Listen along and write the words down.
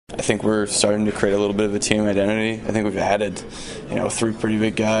I think we're starting to create a little bit of a team identity. I think we've added, 3 pretty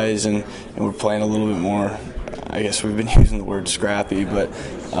big guys, and we're playing a little bit more. I guess we've been using the word scrappy, but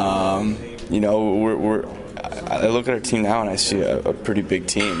I look at our team now and I see a pretty big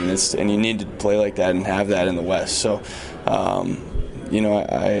team, and you need to play like that and have that in the West. So,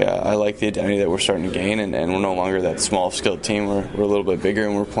 I like the identity that we're starting to gain, and we're no longer that small, skilled team. We're a little bit bigger,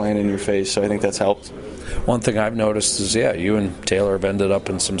 and we're playing in your face. So I think that's helped. One thing I've noticed is, you and Taylor have ended up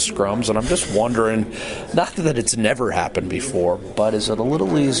in some scrums, and I'm just wondering, not that it's never happened before, but is it a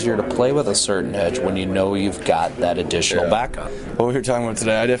little easier to play with a certain edge when you know you've got that additional backup? What we were talking about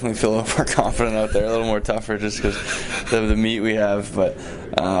today, I definitely feel a little more confident out there, a little more tougher just because of the meat we have. But,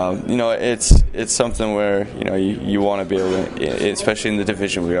 it's something where, you want to be able to, especially in the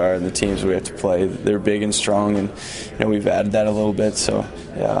division we are and the teams we have to play, they're big and strong, and, we've added that a little bit. So,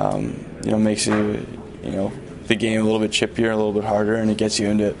 makes the game a little bit chippier, a little bit harder, and it gets you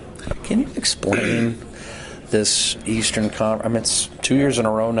into it. Can you explain this Eastern Conference? I mean, it's 2 years in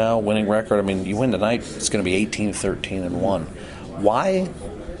a row now, winning record. I mean, you win tonight, it's going to be 18-13-1. Why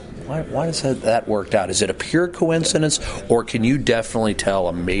has that worked out? Is it a pure coincidence, or can you definitely tell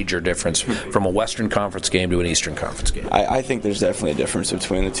a major difference from a Western Conference game to an Eastern Conference game? I think there's definitely a difference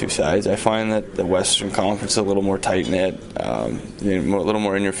between the two sides. I find that the Western Conference is a little more tight-knit, a little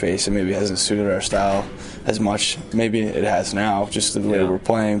more in your face, and maybe hasn't suited our style as much. Maybe it has now, just the way we're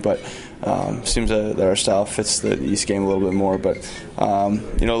playing, but seems that our style fits the East game a little bit more. But,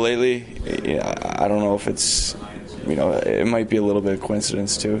 lately, I don't know if it's, it might be a little bit of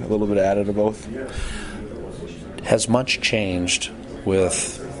coincidence too, a little bit added to both. Has much changed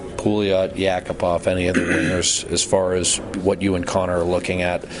with Pouliot, Yakupov, any of the wingers as far as what you and Connor are looking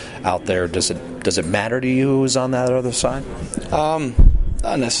at out there? Does it matter to you who's on that other side?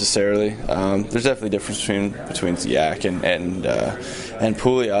 Not necessarily. There's definitely a difference between Yak and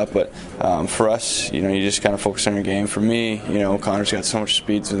Pouliot, but for us, you just kind of focus on your game. For me, Connor's got so much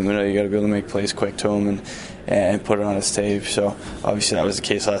speed through the middle. You got to be able to make plays quick to him and put it on his tape. So obviously that was the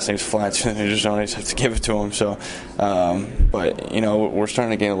case last night. He was flying through the neutral zone. You just have to give it to him. So, but we're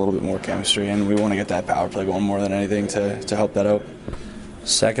starting to gain a little bit more chemistry, and we want to get that power play going more than anything to help that out.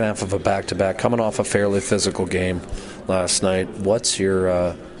 Second half of a back-to-back, coming off a fairly physical game last night. What's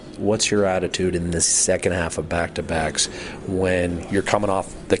your attitude in the second half of back-to-backs when you're coming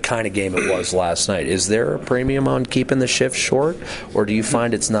off the kind of game it was last night? Is there a premium on keeping the shift short, or do you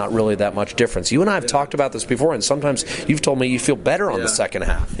find it's not really that much difference? You and I have talked about this before, and sometimes you've told me you feel better on the second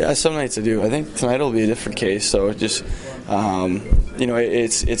half. Yeah, some nights I do. I think tonight will be a different case. So it just,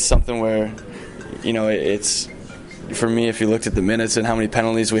 it's something where, it's. For me, if you looked at the minutes and how many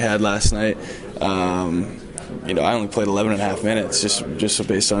penalties we had last night, I only played 11 and a half minutes just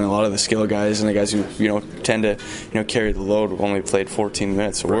based on a lot of the skill guys and the guys who tend to carry the load. We've only played 14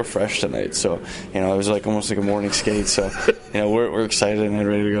 minutes, so we're fresh tonight. So it was almost like a morning skate. So we're excited and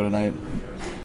ready to go tonight.